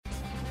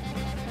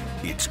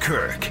It's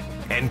Kirk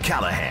and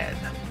Callahan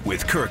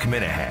with Kirk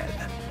Minahan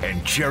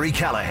and Gerry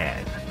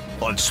Callahan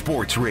on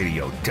Sports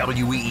Radio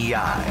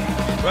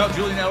WEEI. Well,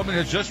 Julian Edelman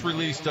has just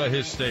released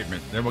his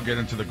statement. Then we'll get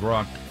into the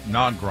Gronk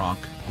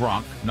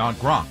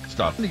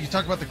stuff. You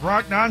talk about the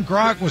Gronk,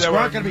 non-Gronk. Was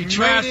Gronk going to be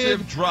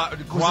traded?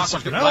 Gronk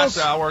was getting last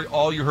hour.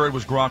 All you heard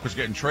was Gronk was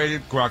getting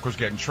traded.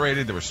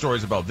 There were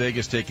stories about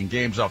Vegas taking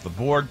games off the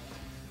board.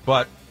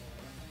 But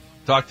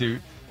talk to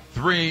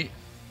 3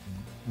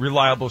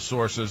 reliable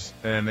sources,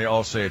 and they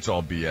all say it's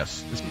all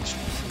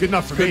BS. Good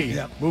enough for me.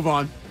 Yeah. Move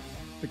on.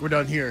 I think we're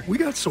done here. We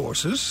got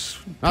sources.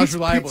 Not as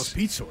reliable as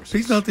Pete's sources.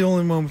 Pete's not the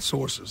only one with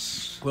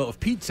sources. Well, if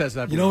Pete says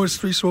that... You know his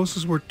 3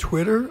 sources were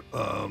Twitter,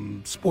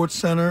 Sports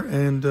Center,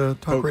 and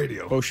Talk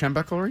Radio. Bo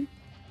Schembechler?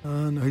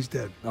 No, he's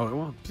dead.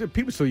 Oh, well,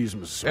 people still use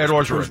him as a source. Ed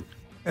Orgeron.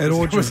 Ed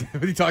Orgeron.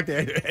 Did he talk to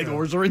Ed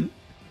Orgeron?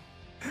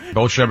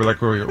 Bo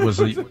Schembechler was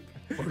the...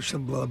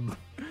 Orgeron.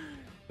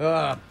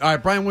 All right,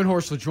 Brian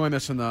Windhorst will join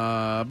us in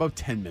about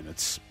 10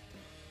 minutes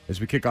as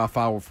we kick off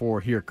Hour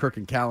 4 here. Kirk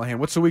and Callahan.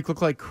 What's the week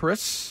look like,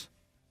 Chris?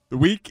 The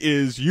week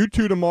is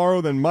U2 tomorrow,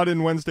 then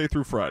Mudden Wednesday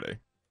through Friday.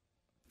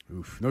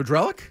 Oof. No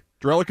Drellick?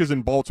 Drellick is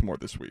in Baltimore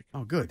this week.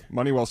 Oh, good.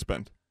 Money well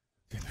spent.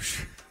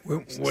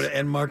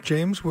 And Mark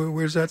James,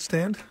 where's that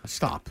stand?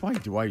 Stop.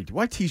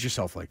 Why tease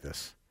yourself like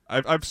this?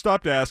 I've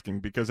stopped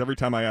asking because every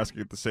time I ask, I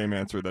get the same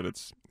answer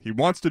that he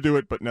wants to do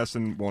it, but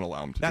Nesson won't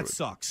allow him to do it. That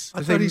sucks.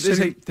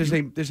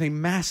 There's a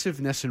massive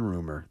Nesson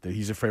rumor that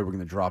he's afraid we're going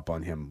to drop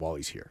on him while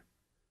he's here.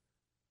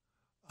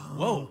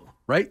 Whoa.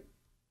 Right?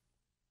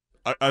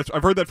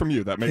 I've heard that from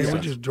you. That makes sense.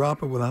 Can't we just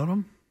drop it without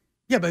him?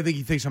 Yeah, but I think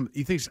he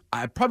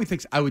probably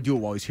thinks I would do it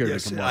while he's here.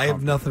 Yes, I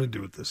have nothing to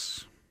do with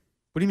this.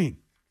 What do you mean?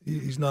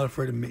 He's not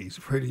afraid of me. He's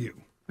afraid of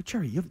you. But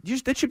Gerry,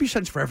 that should be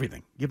sense for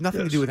everything. You have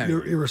nothing to do with anything.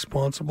 You're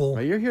irresponsible.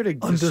 Right, you're here to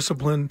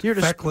undisciplined,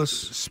 feckless.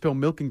 Spill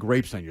milk and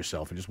grapes on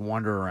yourself and just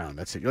wander around.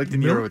 That's it. You're like De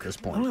Niro at this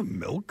point. I don't have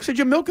milk. Said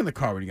you milk in the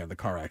car when you got in the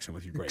car accident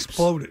with your grapes.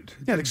 Exploded.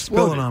 Yeah, it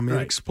exploded. Spilling on me.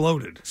 Right. It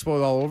exploded.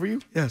 Exploded all over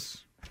you?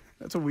 Yes.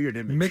 That's a weird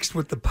image. Mixed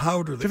with the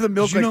powder. Did you have the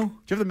milk? Did you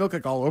have the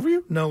milk all over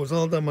you? No, it was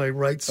all down my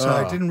right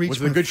side. Didn't reach my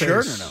face. Was it a good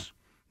shirt or no?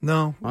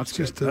 No, that's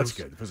good. That's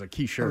good. It was a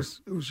key shirt.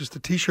 It was just a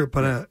T-shirt,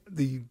 but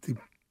the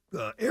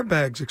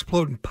airbags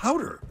explode in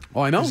powder.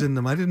 Oh, I know. Was in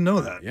them. I didn't know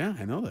that. Yeah,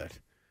 I know that.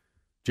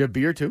 Do you have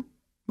beer too?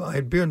 I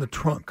had beer in the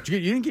trunk. You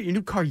didn't get your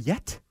new car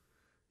yet?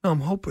 No, I'm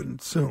hoping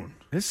soon.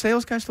 Is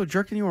sales guy still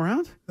jerking you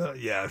around?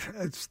 Yeah,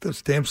 it's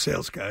those damn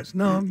sales guys.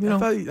 No,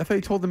 I thought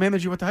you told the man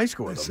that you went to high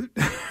school with him.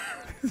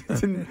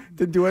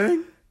 Didn't do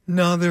anything?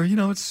 No, they're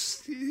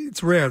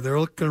it's rare. They're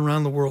looking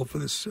around the world for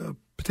this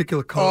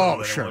particular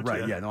color. Oh, sure,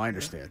 right. Yeah, no, I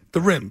understand.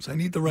 The rims. I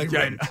need the right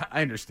rims.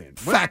 I understand.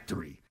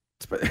 Factory.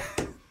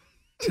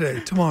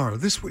 Today, tomorrow,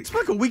 this week. It's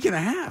like a week and a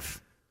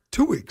half.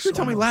 2 weeks. You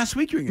told me last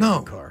week you were going to get a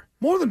new car.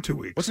 More than 2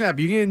 weeks. What's going to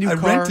happen? You get a new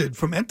car? I rented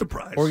from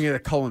Enterprise. Or you get a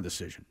Cullen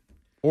decision?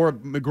 Or a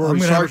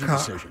McGrory-Sargent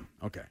decision?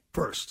 Okay.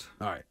 First.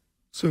 All right.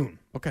 Soon.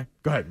 Okay.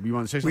 Go ahead. You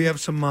want to say something? We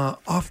have some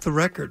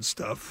off-the-record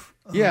stuff.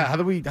 Yeah. How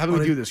do we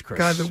do this, Chris? A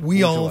guy that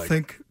we all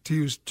think, to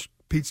use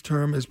Pete's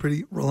term, is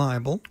pretty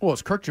reliable. Well,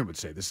 as Kirkton would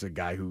say, this is a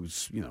guy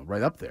who's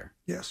right up there.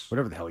 Yes.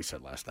 Whatever the hell he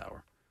said last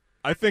hour.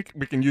 I think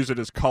we can use it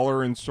as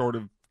color and sort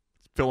of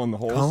fill in the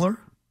holes. Color?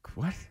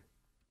 What?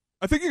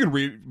 I think you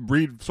can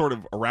read sort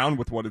of around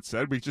with what it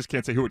said. We just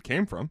can't say who it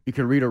came from. You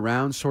can read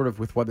around sort of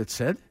with what it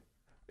said?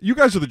 You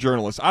guys are the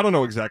journalists. I don't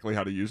know exactly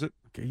how to use it.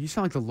 Okay, you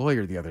sound like the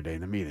lawyer the other day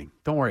in the meeting.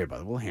 Don't worry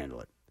about it. We'll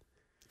handle it.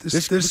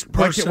 This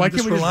person, why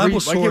can't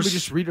we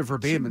just read it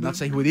verbatim and not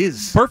say who it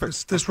is?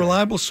 Perfect. This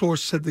reliable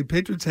source said the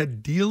Patriots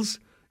had deals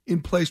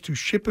in place to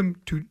ship him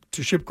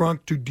to ship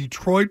Gronk to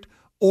Detroit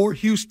or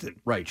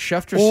Houston. Right.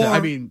 Schefter said. I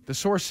mean, the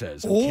source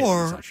says.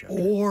 Or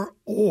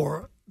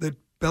that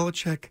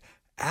Belichick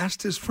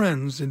asked his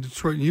friends in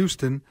Detroit and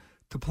Houston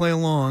to play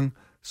along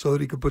so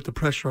that he could put the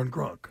pressure on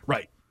Gronk.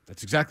 Right.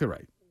 That's exactly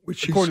right.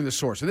 According to the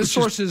source. And this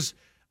source is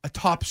a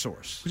top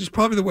source. Which is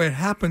probably the way it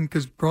happened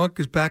because Gronk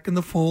is back in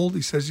the fold.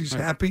 He says he's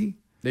happy.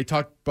 They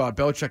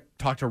Belichick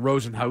talked to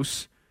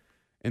Rosenhaus,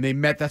 and they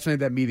met. That's when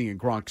they had that meeting, and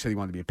Gronk said he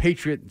wanted to be a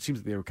Patriot. It seems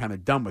like they were kind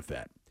of done with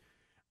that.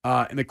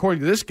 And according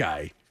to this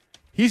guy,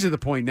 he's at the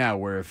point now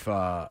where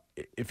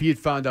if he had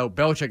found out,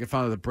 Belichick had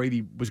found out that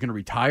Brady was going to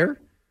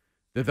retire,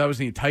 that was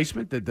the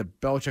enticement, that the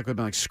Belichick would have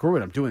been like, screw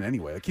it, I'm doing it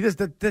anyway. Like he does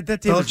that.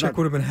 Belichick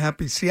would have been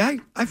happy. See, I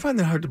find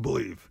that hard to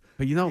believe.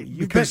 But you've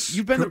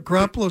been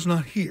Garoppolo's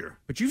not here.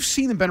 But you've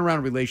seen and been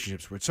around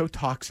relationships where it's so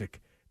toxic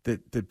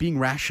that being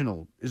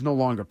rational is no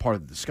longer part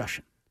of the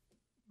discussion.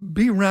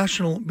 Being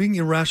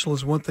irrational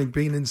is one thing.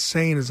 Being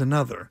insane is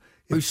another.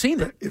 We've seen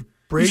it. If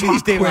Brady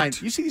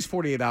you see these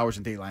 48 hours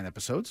in Dateline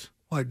episodes.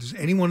 Why does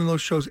anyone in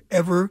those shows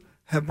ever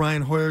have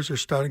Brian Hoyer as their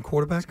starting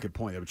quarterback? That's a good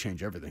point. That would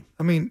change everything.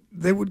 I mean,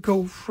 they would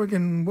go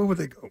friggin'. What would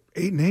they go?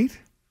 8-8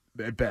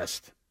 at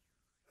best.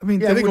 I mean,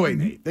 yeah, they go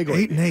 8-8. They go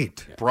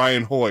 8-8. Yeah.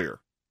 Brian Hoyer.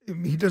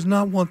 He does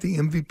not want the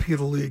MVP of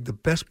the league, the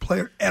best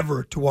player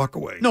ever, to walk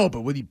away. No,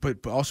 but what he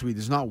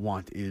does not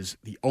want is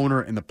the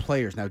owner and the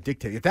players now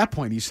dictating. At that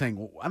point, he's saying,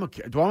 "Well, I don't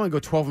care. Do I want to go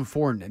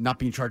 12-4 and not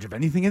be in charge of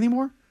anything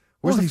anymore?"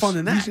 Where's the fun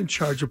in that? He's in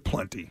charge of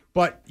plenty.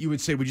 But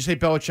would you say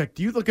Belichick,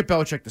 do you look at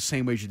Belichick the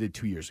same way as you did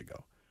 2 years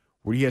ago,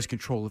 where he has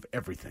control of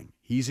everything?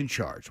 He's in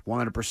charge,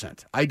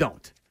 100%. I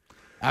don't.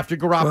 After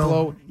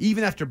Garoppolo,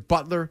 even after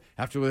Butler,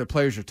 after the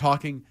players are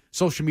talking,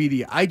 social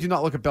media, I do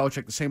not look at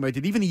Belichick the same way I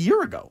did even a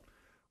year ago.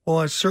 Well,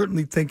 I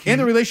certainly think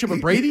and the relationship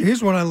with Brady?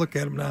 Here's what I look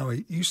at him now.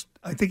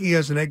 I think he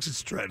has an exit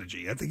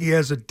strategy. I think he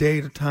has a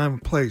date, a time, a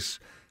place.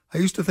 I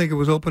used to think it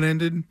was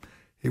open-ended.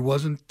 He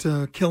wasn't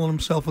killing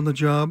himself on the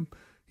job.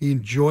 He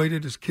enjoyed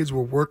it. His kids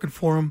were working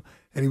for him,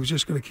 and he was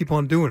just going to keep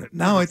on doing it.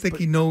 Now I think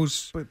he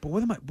knows. But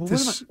what am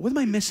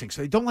I missing?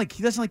 So he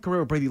doesn't like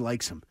Guerrero. Brady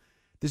likes him.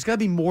 There's got to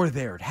be more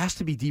there. It has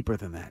to be deeper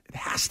than that. It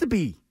has to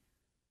be.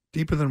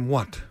 Deeper than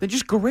what? Than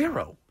just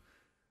Guerrero.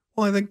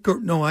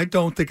 Well, I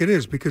don't think it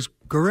is, because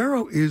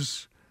Guerrero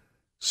is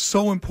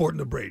so important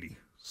to Brady.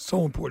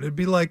 So important. It'd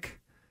be like,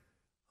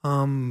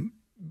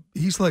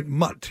 he's like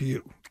Mutt to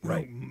you.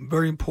 Right.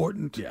 Very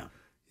important. Yeah.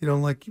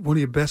 Like one of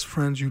your best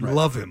friends. You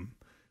love him.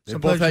 They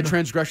both had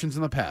transgressions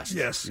in the past.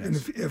 Yes. And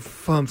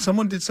if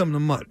someone did something to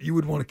Mutt, you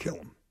would want to kill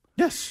him.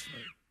 Yes.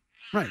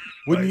 Right.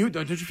 Wouldn't you?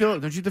 Don't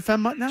you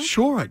defend Mutt now?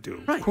 Sure I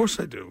do. Right. Of course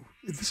I do.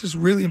 This is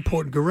really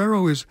important.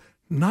 Guerrero is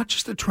not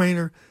just a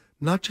trainer,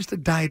 not just a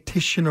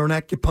dietitian or an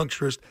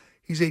acupuncturist.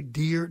 He's a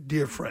dear,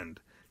 dear friend.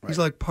 Right. He's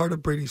like part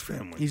of Brady's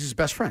family. He's his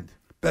best friend.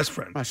 Best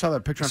friend. I saw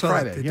that picture on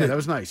Friday. Yeah, that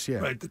was nice. Yeah.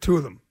 Right, the two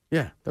of them.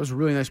 Yeah, that was a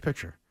really nice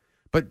picture.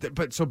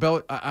 But so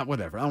Bell,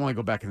 whatever. I don't want to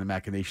go back in the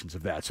machinations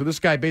of that. So this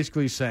guy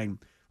basically is saying,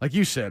 like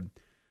you said,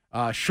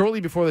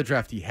 shortly before the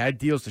draft, he had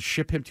deals to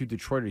ship him to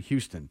Detroit or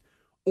Houston.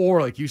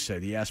 Or, like you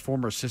said, he asked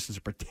former assistants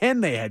to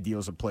pretend they had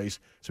deals in place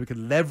so he could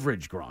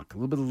leverage Gronk. A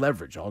little bit of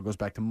leverage. All goes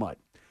back to Mutt.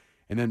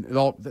 And then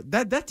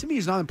that to me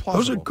is not implausible.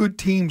 Those are good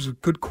teams with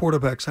good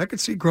quarterbacks. I could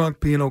see Gronk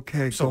being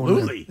okay.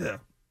 Absolutely. Yeah.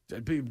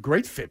 It'd be a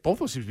great fit. Both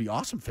those seem to be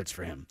awesome fits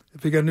for him.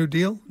 If he got a new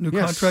deal,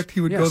 contract, he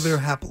would go there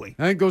happily.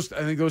 I think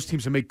those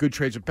teams that make good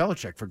trades with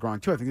Belichick for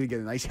Gronk, too. I think they get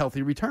a nice,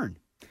 healthy return.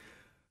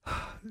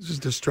 This is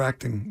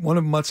distracting. One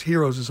of Mutt's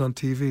heroes is on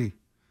TV.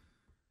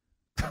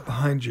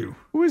 Behind you.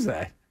 Who is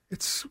that?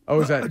 It's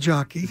is that a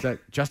jockey. Is that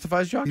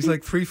Justifies jockey? He's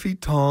like 3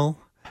 feet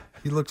tall.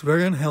 He looks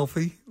very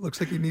unhealthy. Looks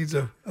like he needs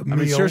a meal. I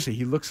mean, seriously,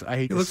 he looks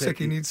like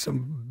he needs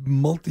some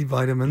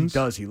multivitamins. He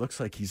does. He looks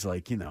like he's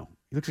like, he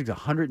looks like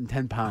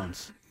 110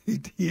 pounds. He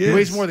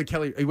weighs more than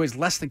Kelly. He weighs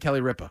less than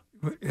Kelly Ripa.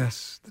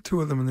 Yes, the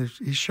two of them, and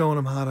he's showing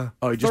them how to.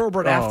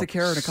 Thoroughbred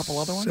Aftercare and a couple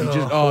other ones. He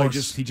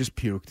just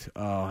puked.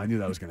 Oh, I knew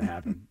that was going to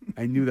happen.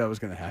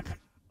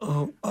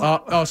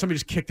 Somebody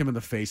just kicked him in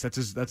the face. That's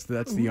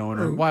the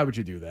owner. Why would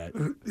you do that?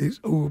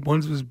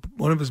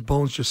 One of his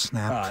bones just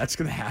snapped. That's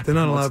going to happen.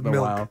 They're not allowed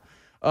milk.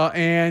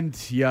 And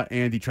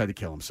he tried to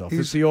kill himself.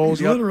 He's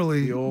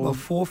literally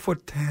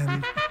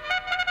 4'10".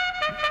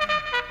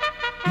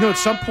 At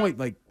some point,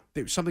 like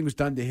something was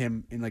done to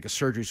him in like a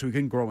surgery, so he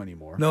couldn't grow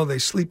anymore. No, they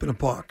sleep in a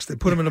box. They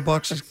put him in a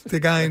box.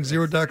 The guy in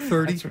 0 Dark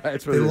 30.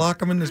 That's they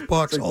lock him in this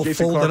box, all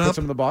Jason folded Clark up. puts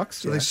him in the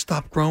box, so they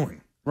stop growing.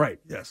 Right.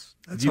 Yes.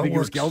 Do you think he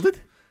was gelded?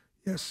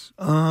 Yes.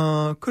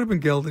 Could have been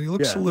gelded. He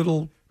looks a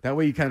little. That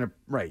way you kind of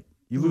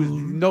You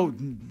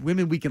lose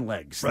women weaken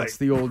legs. Right. That's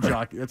the old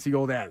jockey. That's the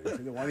old adage.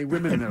 They don't want any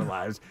women in their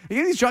lives. Any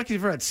of these jockeys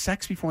ever had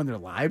sex before in their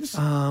lives?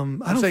 I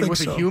don't think was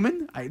so. A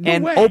human? No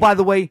way. Oh, by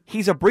the way,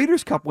 he's a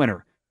Breeders' Cup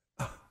winner.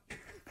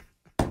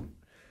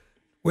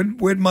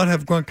 Where'd Mutt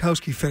have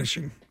Gronkowski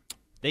finishing?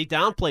 They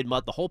downplayed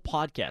Mutt the whole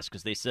podcast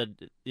because they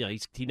said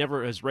he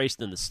never has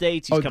raced in the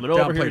States. He's coming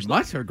over here.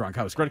 Mutt or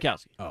Gronkowski?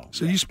 Gronkowski. Oh,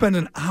 so you spend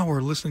an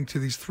hour listening to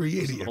these three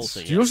idiots.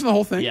 Did you listen to the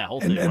whole thing? Yeah,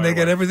 whole thing. And they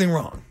get everything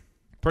wrong.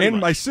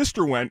 My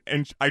sister went,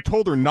 and I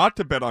told her not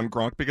to bet on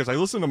Gronk because I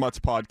listened to Mutt's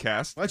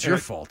podcast. Well, that's your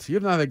fault. You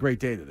have not had a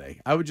great day today.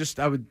 I would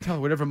tell her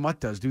whatever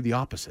Mutt does, do the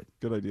opposite.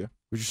 Good idea.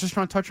 Was your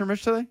sister on Touch her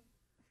Mitch today?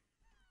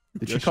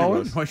 Did she Yes, call she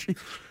it? was.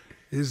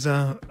 Was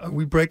Are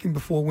we breaking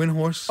before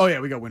Windhorst? Oh, yeah,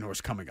 we got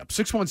Windhorst coming up.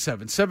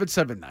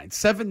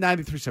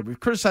 617-779-7937.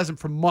 We've criticized him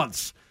for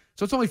months,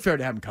 so it's only fair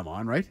to have him come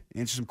on, right?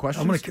 Answer some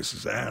questions. I'm going to kiss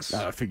his ass.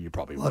 I figure you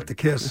probably would. Love to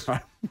kiss.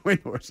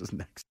 Windhorst is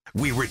next.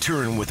 We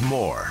return with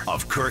more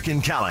of Kirk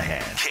and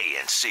Callahan,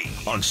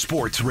 KNC, on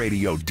Sports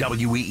Radio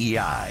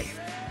WEEI.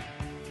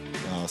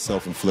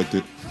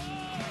 Self-inflicted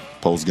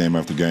post-game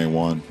after game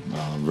one.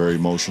 Very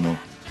emotional.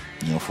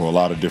 For a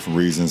lot of different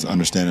reasons,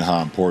 understanding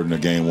how important a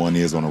game one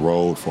is on the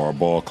road for our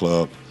ball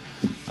club.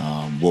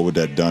 What would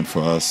that done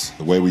for us?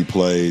 The way we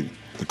played,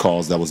 the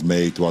calls that was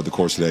made throughout the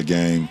course of that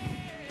game,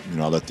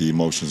 I let the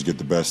emotions get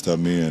the best of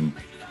me and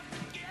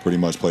pretty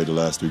much played the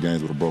last 3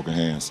 games with a broken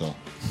hand. So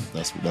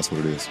that's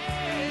what it is.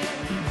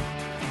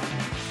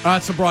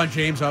 It's LeBron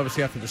James,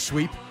 obviously, after the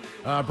sweep.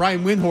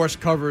 Brian Windhorst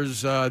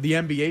covers the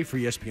NBA for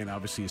ESPN,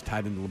 obviously is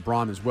tied into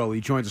LeBron as well.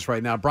 He joins us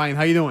right now. Brian,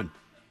 how you doing?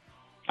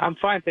 I'm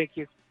fine, thank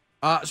you.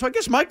 So I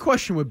guess my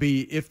question would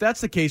be, if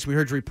that's the case, we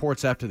heard your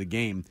reports after the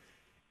game,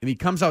 and he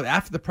comes out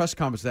after the press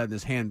conference with that in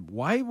his hand,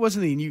 why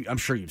wasn't he, I'm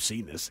sure you've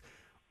seen this,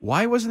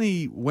 why wasn't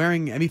he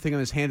wearing anything on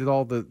his hand at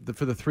all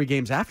for the 3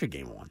 games after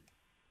game one?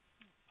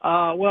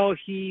 Well,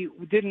 he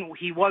didn't.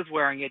 He was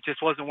wearing it,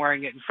 just wasn't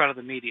wearing it in front of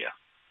the media.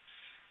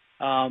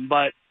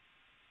 But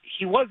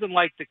he wasn't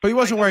like the. But he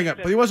wasn't wearing it.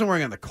 But he wasn't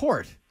wearing it on the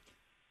court.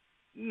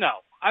 No,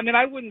 I mean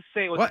I wouldn't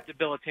say it was a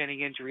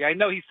debilitating injury. I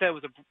know he said it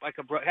was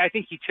I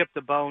think he chipped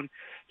a bone.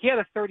 He had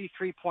a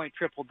 33-point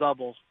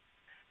triple-double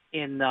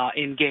in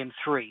Game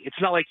 3. It's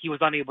not like he was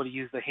unable to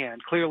use the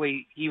hand.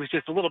 Clearly, he was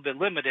just a little bit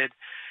limited.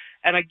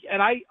 And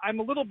I'm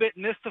a little bit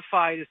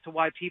mystified as to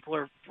why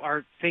people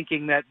are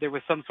thinking that there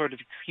was some sort of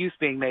excuse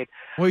being made.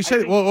 Well, he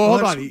said. Well,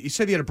 hold on. He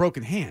said he had a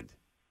broken hand.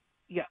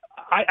 Yeah,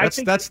 I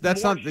think that's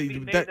not. He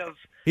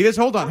does.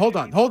 Hold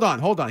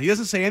on. He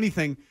doesn't say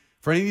anything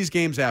for any of these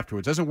games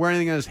afterwards. Doesn't wear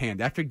anything on his hand.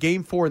 After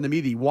Game 4 in the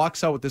media, he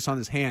walks out with this on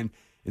his hand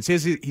and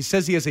says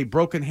he has a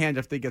broken hand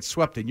after they get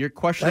swept. And you're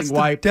questioning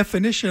the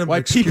definition of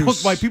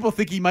excuse. Why people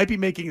think he might be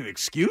making an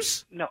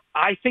excuse? No,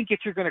 I think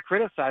if you're going to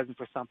criticize him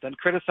for something,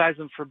 criticize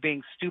him for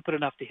being stupid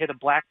enough to hit a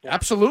blackboard.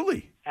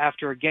 Absolutely.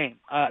 After a game,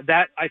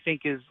 that I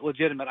think is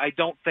legitimate. I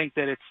don't think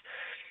that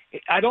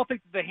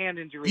the hand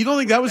injury. You don't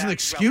think that was an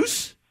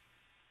excuse?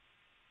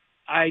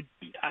 I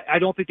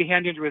don't think the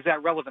hand injury is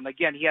that relevant.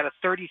 Again, he had a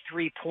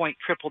 33-point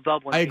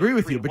triple-double. I agree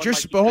with you, but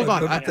hold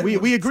on.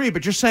 We agree,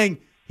 but you're saying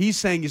he's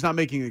saying he's not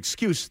making an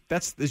excuse.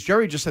 That's, as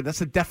Gerry just said, that's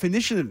the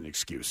definition of an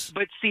excuse.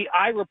 But see,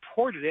 I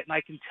reported it, and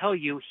I can tell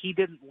you he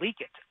didn't leak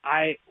it.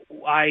 I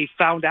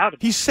found out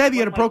about it. He said he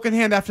had a broken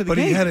hand after the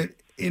game. But he had it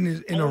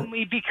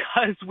only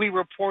because we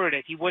reported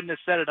it. He wouldn't have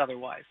said it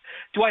otherwise.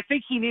 Do I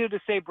think he needed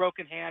to say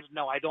broken hand?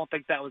 No, I don't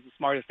think that was the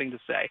smartest thing to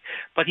say.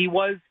 But he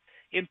was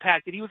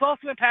impacted. He was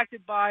also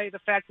impacted by the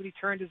fact that he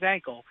turned his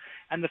ankle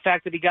and the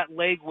fact that he got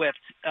leg whipped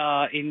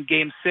in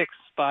Game 6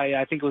 by,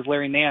 I think it was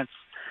Larry Nance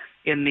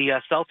in the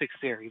Celtics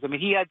series. I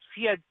mean, he had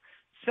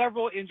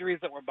several injuries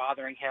that were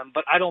bothering him,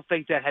 but I don't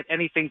think that had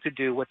anything to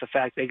do with the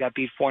fact they got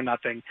beat 4-0,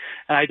 and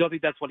I don't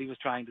think that's what he was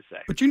trying to say.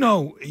 But you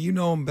know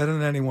him better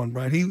than anyone,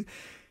 Brian.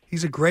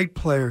 He's a great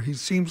player. He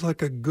seems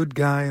like a good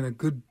guy and a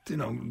good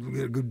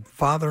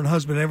father and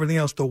husband and everything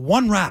else. The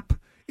one rap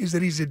is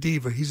that he's a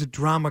diva. He's a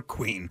drama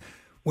queen.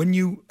 When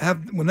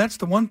that's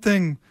the one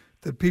thing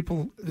that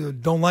people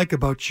don't like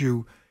about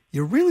you,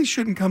 you really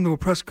shouldn't come to a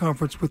press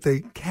conference with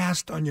a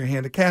cast on your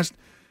hand, a cast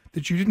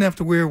that you didn't have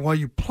to wear while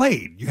you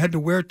played. You had to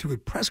wear it to a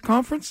press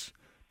conference,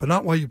 but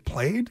not while you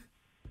played?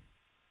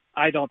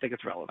 I don't think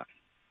it's relevant.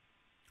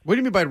 What do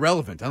you mean by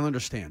relevant? I don't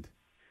understand.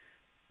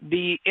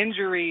 The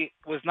injury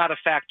was not a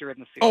factor in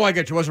the series. Oh, I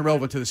get you. It wasn't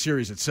relevant to the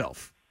series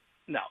itself.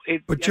 No. You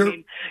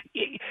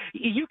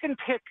can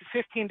pick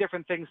 15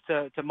 different things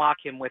to mock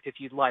him with if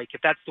you'd like.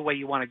 If that's the way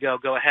you want to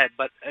go ahead.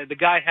 But the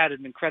guy had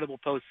an incredible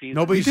postseason.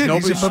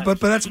 But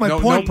that's my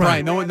point,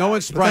 Brian. Brian,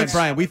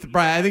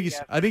 I think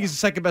he's the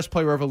second best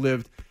player who ever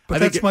lived. But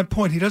that's my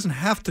point. He doesn't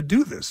have to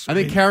do this. I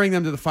think carrying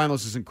them to the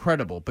finals is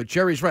incredible. But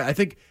Jerry's right. I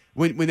think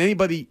when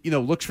anybody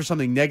looks for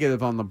something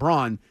negative on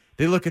LeBron,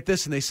 they look at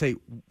this and they say,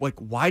 like,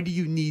 why do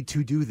you need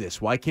to do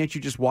this? Why can't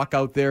you just walk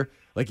out there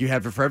like you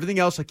have for everything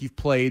else, like you've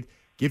played,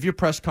 give your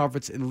press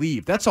conference, and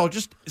leave? That's all.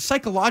 Just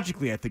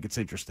psychologically, I think it's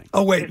interesting.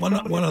 Oh, wait. One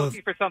other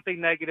thing. For something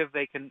negative,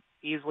 they can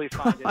easily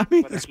find it. I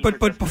mean, but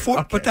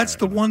that's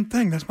the one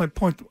thing. That's my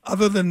point.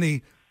 Other than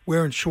the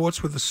wearing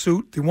shorts with a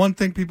suit, the one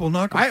thing people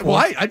knock him for.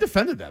 I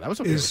defended that. I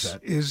was okay with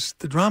that. Is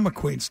the drama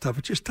queen stuff.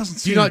 It just doesn't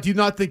seem. Do you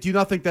not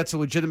think that's a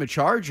legitimate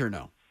charge or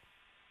no?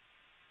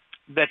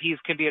 That he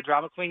can be a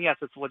drama queen? Yes,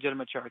 it's a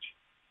legitimate charge.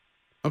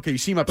 Okay, you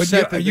seem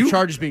upset that the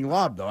charge is being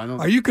lobbed, though.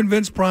 Are you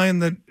convinced, Brian,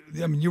 that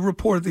you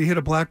reported that he hit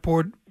a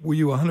blackboard? Were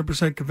you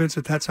 100% convinced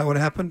that that's how it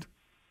happened?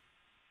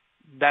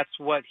 That's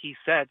what he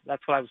said.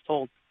 That's what I was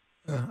told.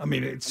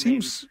 It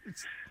seems.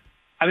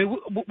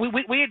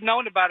 We had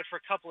known about it for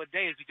a couple of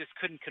days. We just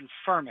couldn't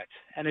confirm it.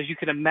 And as you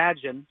can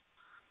imagine,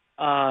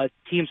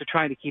 teams are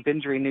trying to keep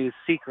injury news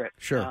secret.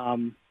 Sure.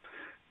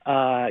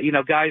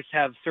 Guys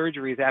have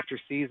surgeries after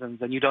seasons,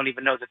 and you don't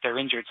even know that they're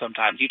injured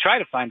sometimes. You try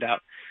to find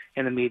out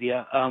in the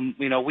media.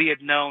 We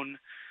had known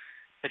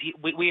that he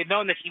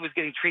was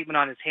getting treatment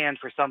on his hand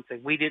for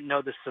something. We didn't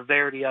know the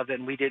severity of it,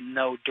 and we didn't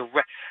know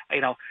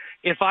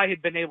if I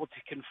had been able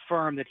to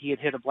confirm that he had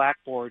hit a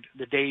blackboard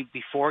the day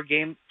before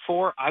Game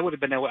 4, I would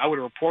have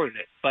reported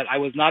it. But I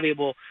was not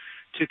able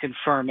to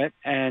confirm it,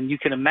 and you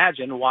can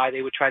imagine why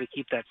they would try to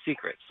keep that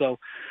secret. So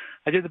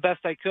I did the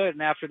best I could,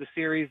 and after the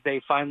series,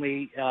 they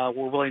finally were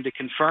willing to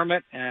confirm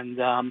it. And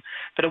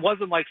but it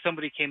wasn't like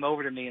somebody came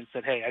over to me and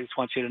said, "Hey, I just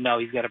want you to know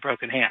he's got a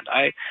broken hand."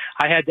 I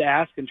had to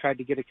ask and tried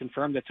to get it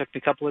confirmed. It took me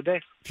a couple of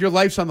days. If your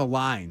life's on the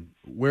line,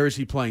 where is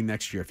he playing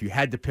next year? If you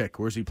had to pick,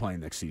 where's he playing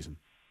next season?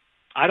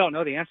 I don't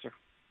know the answer.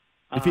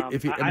 I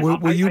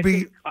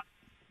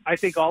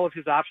think all of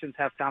his options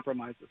have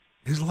compromises.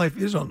 His life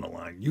is on the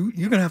line. You're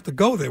going to have to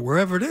go there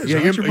wherever it is. Yeah,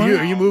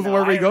 are you moving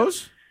wherever he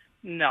goes?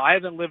 No, I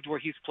haven't lived where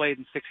he's played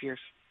in 6 years.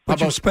 But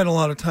you spent a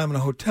lot of time in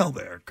a hotel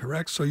there,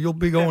 correct? So you'll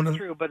be going. That's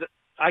true, but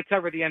I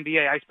cover the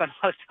NBA. I spend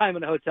a lot of time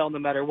in a hotel no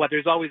matter what.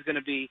 There's always going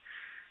to be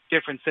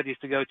different cities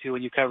to go to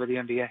when you cover the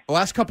NBA. The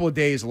last couple of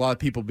days, a lot of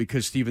people,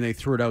 because Stephen A.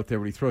 threw it out there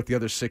when he threw out the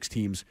other 6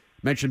 teams,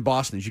 mentioned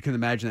Boston. As you can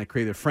imagine, that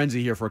created a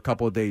frenzy here for a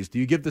couple of days. Do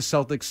you give the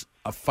Celtics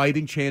a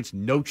fighting chance,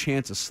 no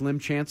chance, a slim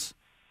chance?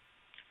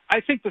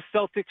 I think the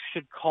Celtics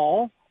should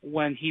call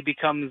when he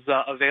becomes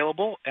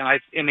available. And I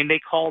mean, they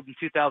called in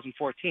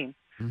 2014,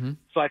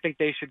 so I think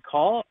they should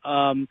call.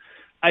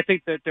 I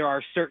think that there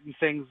are certain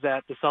things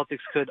that the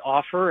Celtics could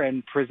offer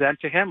and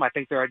present to him. I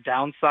think there are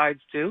downsides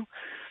too.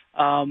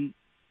 I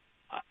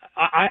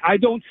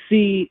don't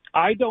see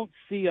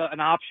an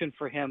option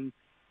for him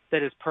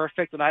that is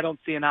perfect, and I don't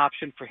see an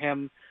option for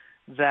him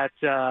that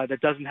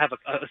doesn't have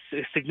a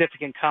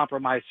significant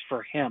compromise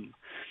for him.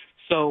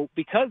 So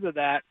because of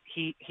that,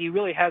 he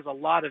really has a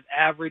lot of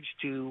average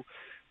to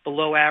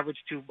below average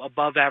to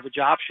above average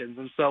options.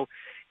 And so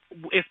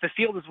if the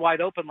field is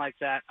wide open like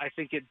that, I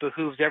think it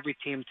behooves every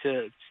team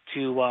to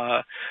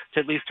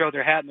at least throw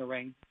their hat in the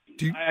ring.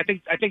 I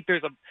think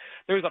there's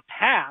a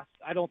path.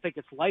 I don't think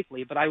it's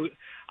likely, but I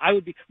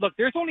would be, look,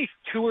 there's only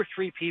 2 or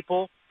 3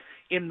 people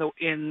who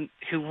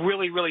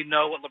really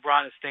know what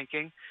LeBron is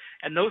thinking,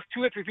 and those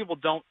 2 or 3 people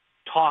don't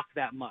talk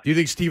that much. Do you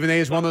think Stephen A.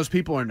 is one of those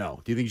people, or no?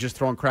 Do you think he's just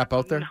throwing crap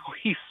out there? No,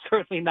 he's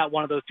certainly not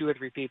one of those 2 or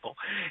 3 people.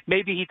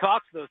 Maybe he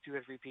talks to those 2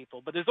 or 3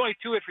 people, but there's only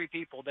 2 or 3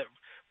 people that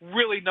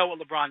really know what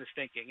LeBron is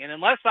thinking. And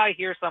unless I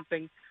hear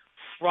something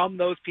from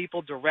those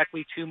people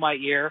directly to my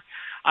ear,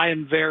 I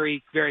am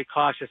very, very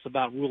cautious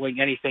about ruling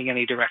anything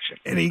any direction.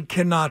 And he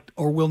cannot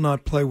or will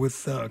not play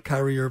with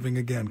Kyrie Irving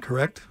again,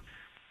 correct?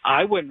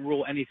 I wouldn't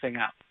rule anything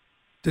out.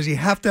 Does he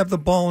have to have the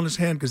ball in his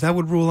hand? Because that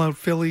would rule out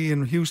Philly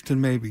and Houston,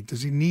 maybe.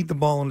 Does he need the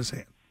ball in his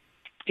hand?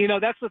 You know,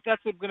 that's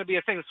going to be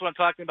a thing. That's what I'm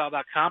talking about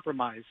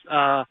compromise.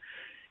 I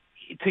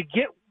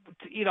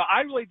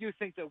really do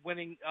think that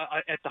winning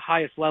at the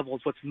highest level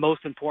is what's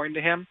most important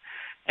to him.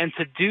 And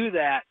to do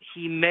that,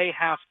 he may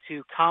have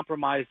to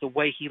compromise the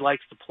way he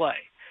likes to play.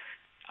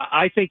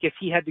 I think if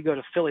he had to go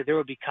to Philly, there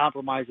would be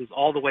compromises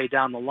all the way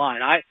down the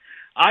line.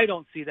 I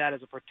don't see that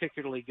as a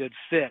particularly good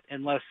fit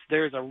unless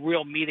there's a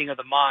real meeting of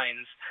the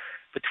minds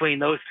between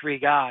those 3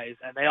 guys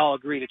and they all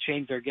agree to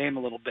change their game a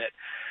little bit.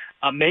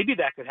 Maybe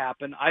that could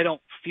happen. I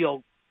don't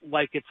feel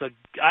like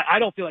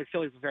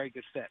Philly's a very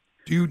good fit.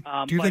 Do you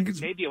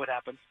think maybe it would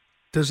happen?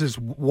 Does his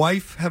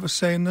wife have a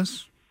say in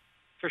this?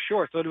 For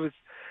sure. So do his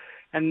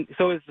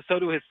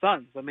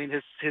sons. I mean,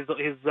 his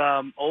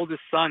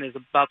oldest son is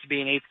about to be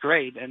in 8th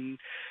grade, and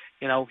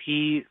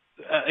LeBron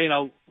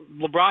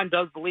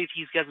does believe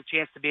he has a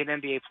chance to be an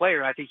NBA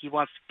player. I think he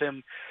wants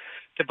him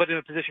to put him in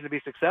a position to be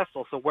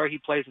successful. So where he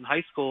plays in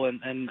high school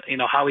and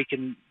how he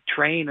can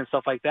train and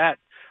stuff like that,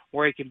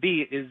 where he can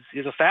be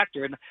is a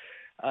factor. And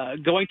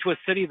going to a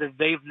city that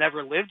they've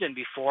never lived in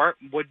before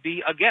would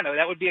be a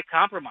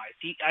compromise.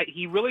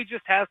 He really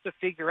just has to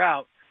figure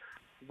out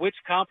which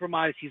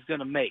compromise he's going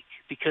to make,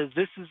 because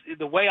this is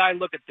the way I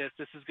look at this.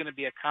 This is going to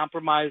be a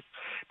compromise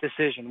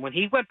decision. When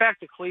he went back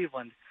to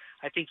Cleveland,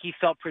 I think he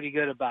felt pretty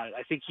good about it.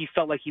 I think he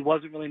felt like he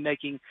wasn't really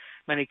making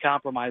many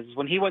compromises.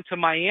 When he went to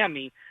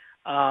Miami,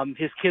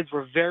 his kids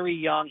were very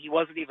young. He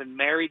wasn't even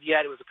married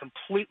yet. It was a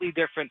completely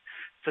different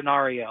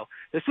scenario.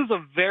 This is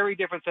a very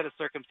different set of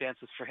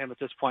circumstances for him at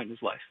this point in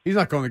his life. He's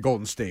not going to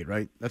Golden State,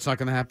 right? That's not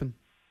going to happen?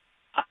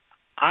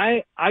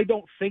 I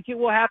don't think it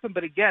will happen,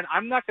 but again,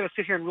 I'm not going to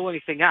sit here and rule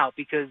anything out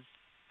because,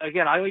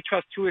 again, I only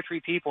trust 2 or 3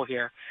 people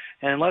here,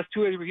 and unless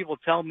 2 or 3 people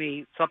tell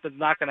me something's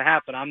not going to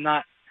happen, I'm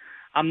not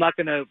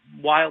going to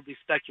wildly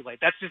speculate.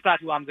 That's just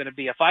not who I'm going to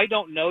be. If I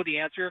don't know the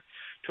answer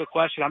to a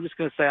question, I'm just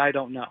going to say I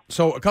don't know.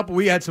 So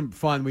we had some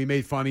fun. We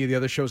made fun of you. The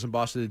other shows in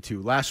Boston did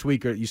too. Last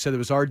week, you said it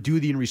was our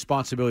duty and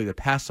responsibility to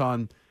pass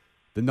on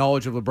the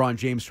knowledge of LeBron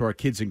James to our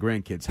kids and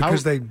grandkids.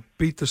 Because they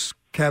beat the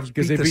Cavs,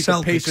 because they beat the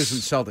the Pacers and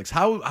Celtics.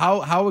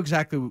 How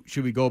exactly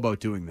should we go about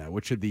doing that?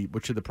 What should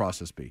the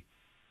process be?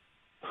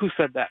 Who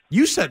said that?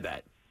 You said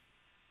that.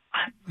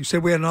 You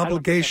said we had an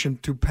obligation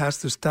to pass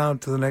this down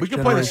to the next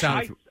generation. We can play the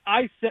sound.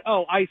 I said,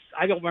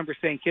 I don't remember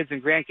saying kids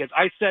and grandkids.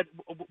 I said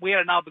we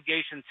had an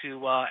obligation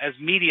to, as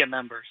media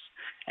members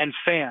and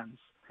fans.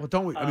 Well,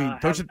 don't we? I mean,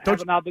 don't you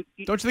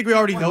think we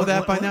already know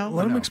that by now?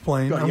 Let him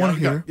explain. I want to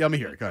hear. Yeah, let me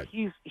hear it. Go ahead.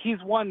 He's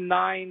won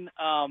 9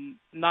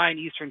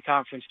 Eastern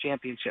Conference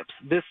championships.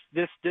 This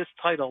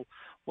title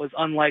was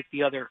unlike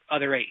the other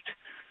 8,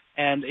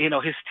 and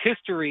his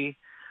history,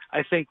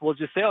 I think, will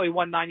just say, he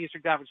won 9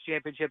 Eastern Conference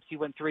championships. He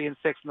went 3-6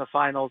 in the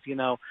finals.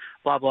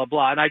 Blah blah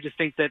blah. And I just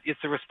think that it's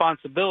the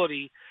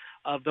responsibility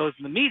of those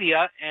in the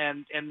media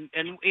and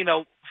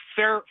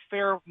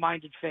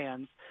fair-minded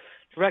fans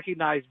to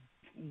recognize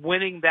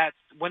winning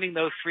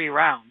those 3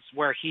 rounds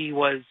where he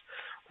was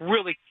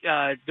really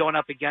going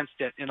up against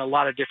it in a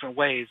lot of different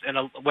ways, and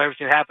where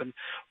everything happened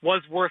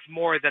was worth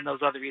more than those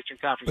other Eastern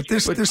Conference.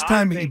 But this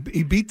time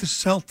he beat the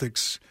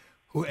Celtics,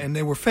 and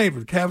they were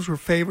favored. The Cavs were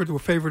favored. They were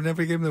favored in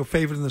every game. They were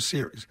favored in the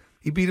series.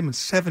 He beat them in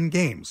 7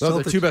 games. So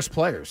the 2 best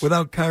players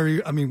without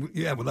Kyrie.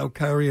 Without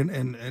Kyrie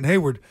and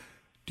Hayward.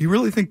 Do you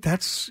really think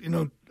that's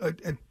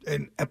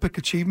an epic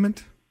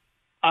achievement?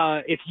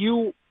 If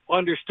you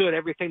understood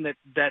everything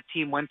that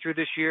team went through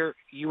this year,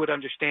 you would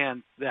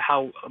understand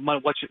how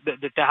much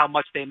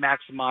they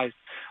maximized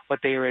what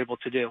they were able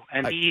to do.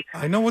 And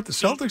I know what the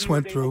Celtics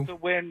went through. To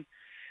win.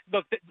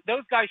 Look,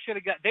 those guys should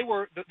have got. They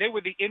were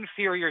the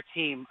inferior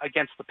team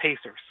against the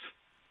Pacers.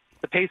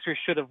 the Pacers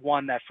should have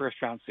won that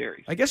first-round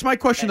series. I guess my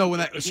question, though, when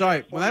I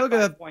look at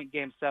that point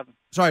Game 7.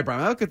 Sorry, Brian.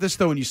 When I look at this,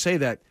 though, when you say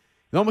that,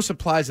 it almost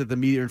implies that the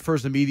media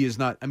is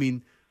not. I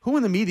mean, who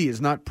in the media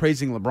is not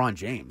praising LeBron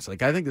James?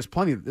 Like, I think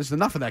there's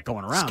enough of that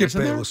going around. Skip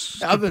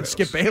Bayless. Other than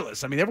Skip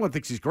Bayless. I mean, everyone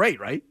thinks he's great,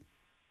 right?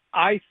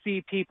 I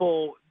see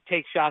people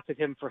take shots at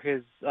him for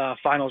his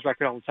finals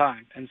record all the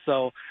time, and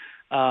so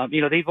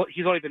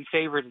he's only been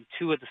favored in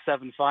 2 of the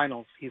 7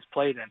 finals he's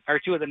played in, or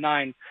 2 of the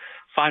 9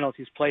 finals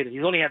he's played in.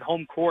 He's only had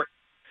home court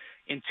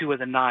in 2 of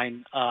the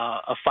 9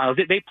 finals.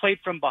 They played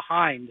from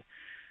behind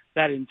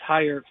that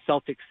entire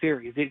Celtics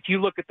series. If you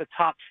look at the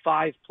top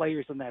 5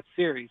 players in that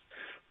series,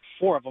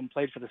 4 of them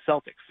played for the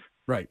Celtics.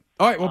 Right.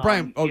 All right. Well,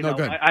 Brian. Go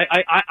ahead.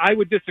 I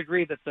would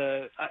disagree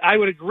that I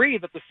would agree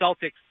that the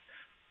Celtics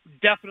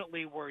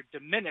definitely were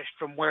diminished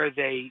from where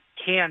they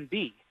can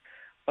be,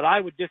 but I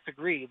would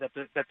disagree that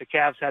the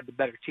Cavs had the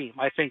better team.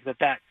 I think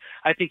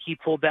I think he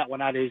pulled that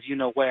one out of his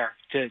where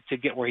to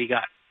get where he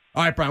got.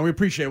 All right, Brian. We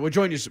appreciate it. We'll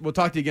join you. We'll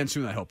talk to you again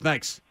soon. I hope.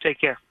 Thanks. Take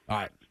care. All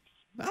right.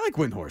 I like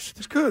Windhorst.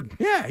 He's good.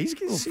 Yeah, he's a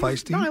little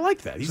feisty. No, I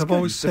like that. I've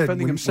always said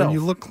when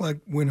you look like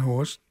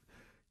Windhorst,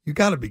 you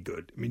got to be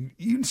good. I mean,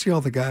 you can see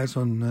all the guys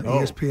on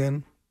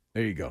ESPN.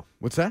 There you go.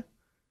 What's that?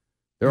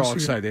 They're all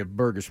excited. They have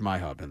burgers from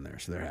IHOB in there,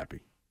 so they're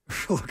happy.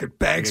 Look at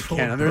bags full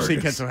of burgers. I've never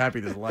seen Ken so happy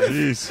in his life.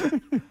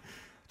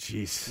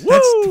 Jeez.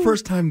 That's the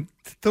first time.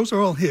 Those are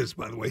all his,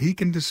 by the way. He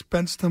can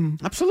dispense them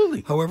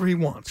absolutely however he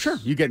wants. Sure.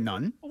 You get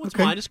none. Well, what's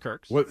mine is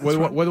Kirk's. What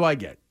do I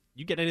get?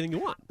 You get anything you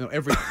want. No,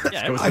 everything.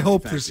 I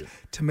hope there's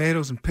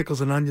tomatoes and pickles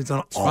and onions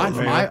on all of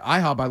them. From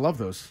IHOB, I love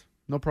those.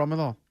 No problem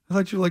at all. I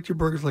thought you liked your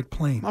burgers like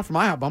plain. Not from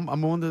IHOB.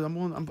 I'm on the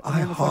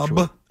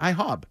IHOB.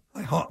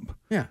 IHOB.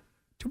 Yeah.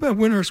 Too bad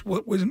Windhorst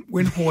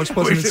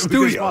wasn't in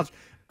studio.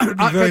 Can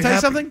I tell you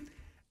something?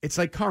 It's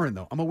like Curran,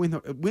 though. I'm a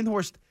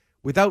Windhorst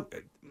without.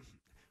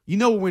 You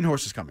know where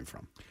Windhorst is coming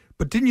from.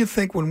 But didn't you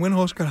think when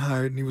Windhorst got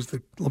hired and he was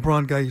the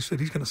LeBron guy, you said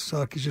he's going to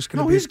suck. He's just going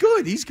to be. No, he's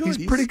good. He's good.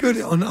 He's pretty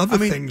good on other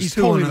things he's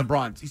too. Totally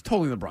LeBron. He's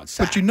totally LeBron.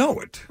 But you know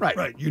it,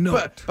 right? You know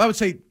it. But I would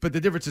say, but the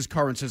difference is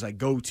Curran says I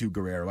go to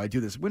Guerrero. I do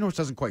this. Windhorst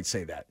doesn't quite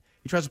say that.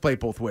 He tries to play it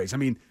both ways. I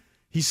mean,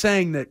 he's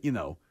saying that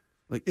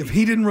like if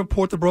he didn't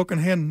report the broken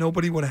hand,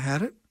 nobody would have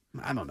had it.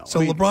 I don't know. So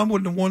LeBron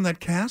wouldn't have won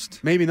that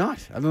cast. Maybe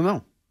not. I don't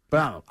know. But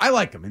I don't know. I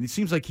like him, and it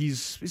seems like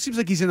he's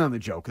in on the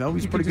joke. Though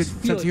he's pretty good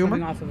sense of humor.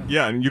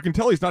 Yeah, and you can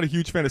tell he's not a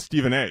huge fan of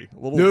Stephen A. A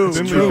little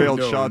thinly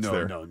veiled shots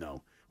there.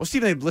 No. Well,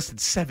 Stephen A. listed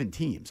 7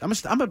 teams. I'm a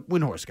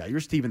Windhorst guy. You're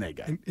a Stephen A.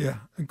 guy. Yeah,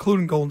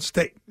 including Golden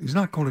State. He's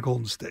not going to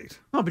Golden State.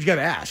 No, but you got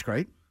to ask,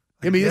 right?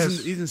 I mean,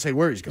 he didn't say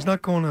where he's going. He's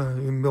not going to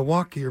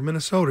Milwaukee or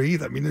Minnesota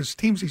either. I mean, there's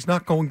teams he's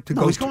not going to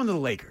go to. No, he's going to the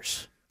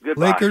Lakers.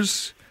 Goodbye.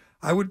 Lakers,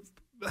 I would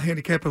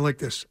handicap it like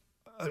this,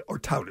 or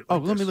tout it.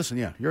 Let me listen.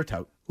 Yeah, you're a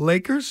tout.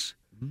 Lakers,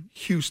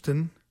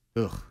 Houston,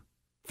 Ugh.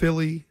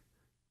 Philly,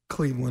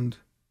 Cleveland,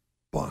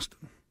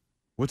 Boston.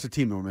 What's the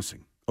team that we're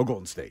missing? Oh,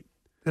 Golden State.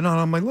 They're not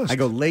on my list. I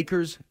go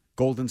Lakers,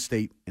 Golden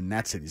State, and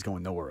that's it. He's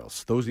going nowhere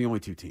else. Those are the only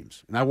 2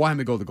 teams. And I want him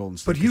to go to Golden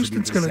State. But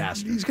Houston's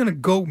he's going to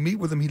go meet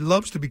with him. He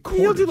loves to be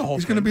courted. He'll do the whole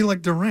He's thing. going to be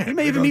like Durant. He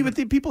may even meet with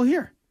the people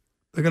here.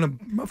 They're going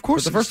to, of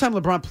course. But the first time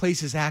LeBron plays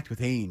his act with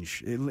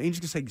Ainge, Ainge's going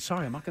to say,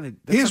 sorry, I'm not going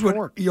to. Here's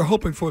what you're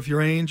hoping for if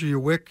you're Ainge or you're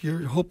Wick.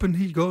 You're hoping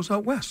he goes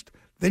out west.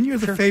 Then you're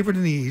the favorite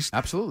in the East.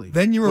 Absolutely.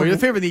 Then you're the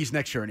favorite in the East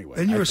next year anyway.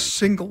 Then you're a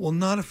single. Well,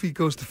 not if he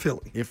goes to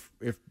Philly. If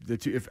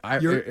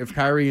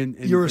Kyrie and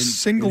you're a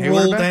single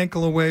rolled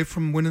ankle away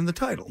from winning the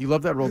title. You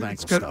love that rolled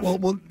ankle stuff.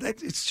 Well,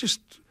 it's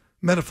just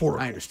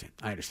metaphorical. I understand.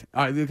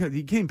 All right, you can't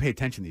even pay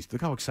attention to these.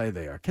 Look how excited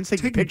they are. Ken's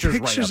taking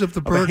pictures of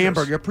the burgers. A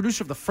hamburger. You're a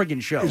producer of the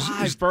friggin' show.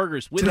 5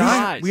 burgers with We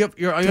have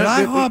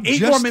IHOB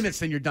 8 more minutes,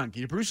 then you're done.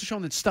 Can you produce a show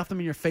and then stuff them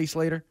in your face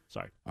later?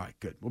 Sorry. All right,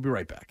 good. We'll be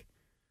right back.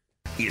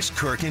 Is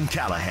Kirk and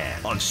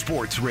Callahan on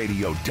Sports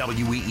Radio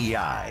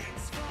WEEI.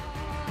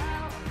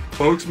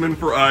 Spokesman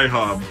for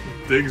IHOB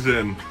digs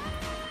in.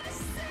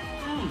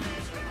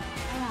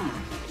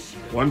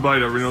 One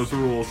bite, everyone knows the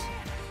rules.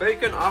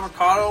 Bacon,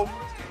 avocado,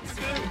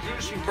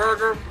 juicy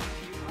burger.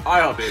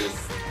 IHOB, baby.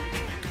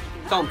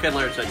 Tell him Ken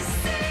Laird sent you.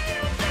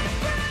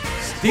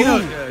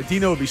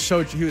 Dino would be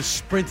he was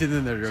sprinting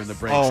in there during the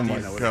breaks. Oh, my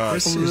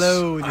God.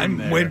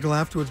 I'm waiting till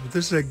afterwards, but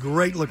this is a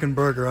great-looking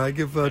burger. I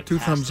give 2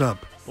 thumbs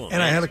up. Well,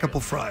 and I had a couple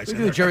fries. We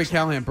do the Jerry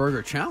Callahan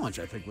Burger Challenge,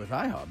 I think, with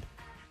IHOB.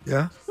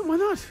 Yeah? Why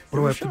not? What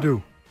do I have to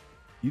do?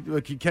 You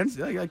can,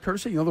 like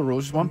courtesy, you know the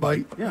rules. Just one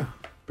bite. Yeah.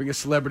 Bring a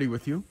celebrity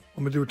with you.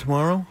 I'm going to do it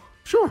tomorrow?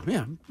 Sure,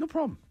 yeah, no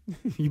problem.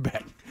 You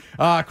bet. You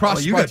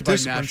got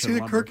discipline. See,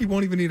 the Kirky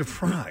won't even eat a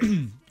fry.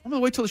 I'm going to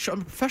wait till the show.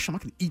 I'm a professional. I'm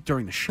not going to eat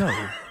during the show.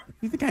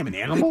 You think I'm an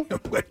animal?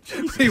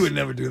 He would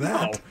never do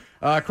that.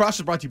 No. Cross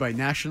is brought to you by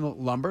National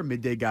Lumber.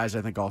 Midday guys,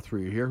 I think all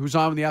 3 are here. Who's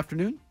on in the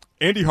afternoon?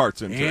 Andy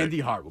Hart's in today. Andy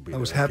Hart will be there.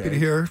 I was happy to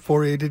hear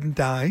Fourier didn't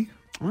die.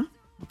 Huh?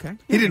 Okay.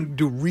 He didn't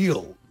do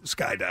real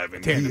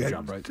skydiving. Tandem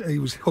jump, right? He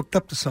was hooked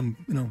up to some,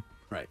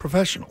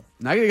 professional.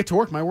 Now I got to get to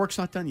work. My work's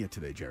not done yet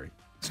today, Jerry.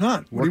 It's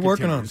not. What are you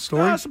working on?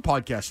 Stories? Some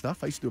podcast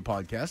stuff. I used to do a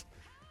podcast.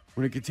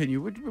 We're going to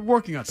continue. We're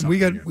working on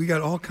something. We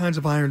got all kinds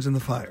of irons in the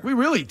fire. We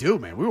really do,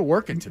 man. We were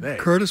working today.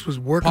 Curtis was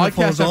working the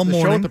phones Podcast all after the show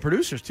morning. with the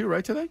producers too,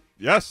 right? Today.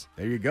 Yes.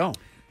 There you go.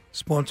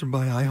 Sponsored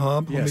by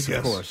IHOB. Yes, Let me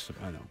of guess. course.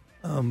 I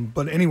know.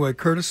 But anyway,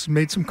 Curtis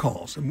made some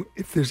calls, and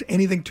if there's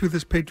anything to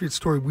this Patriots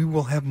story, we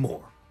will have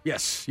more.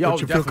 Yes. Yeah.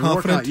 Don't you feel definitely.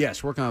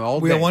 confident? Working on it all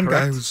day. We have one guy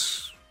correct?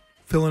 who's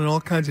filling in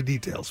all kinds of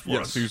details for us.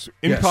 Yes, who's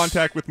in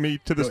contact with me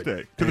to this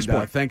day, to this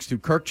point. Thanks to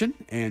Kirkchen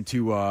and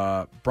to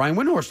Brian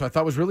Windhorst, who I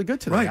thought was really good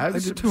today. Right, I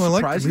did too. I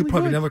liked him. He'll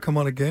probably never come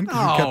on again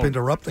because you kept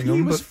interrupting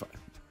him.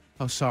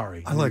 Oh,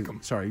 sorry. I like him.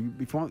 Sorry.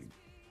 If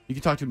you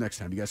can talk to him next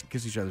time. You guys can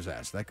kiss each other's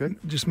ass. Is that good?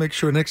 Just make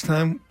sure next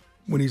time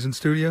when he's in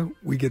studio,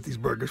 we get these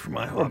burgers from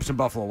IHOB. Or some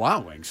Buffalo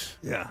Wild Wings.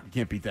 Yeah. You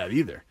can't beat that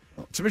either.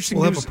 Some interesting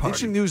We'll have news. a party.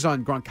 Interesting news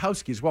on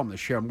Gronkowski as well.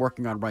 I'm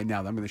working on right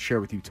now. That I'm going to share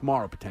with you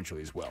tomorrow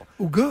potentially as well.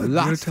 Oh, good. You're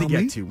gonna Lots tell to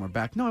get me? to. We're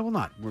back. No, I will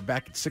not. We're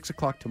back at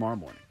 6:00 tomorrow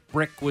morning.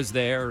 Brick was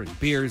there, and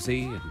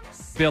Beersy, and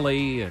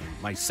Billy, and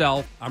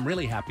myself. I'm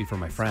really happy for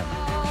my friend.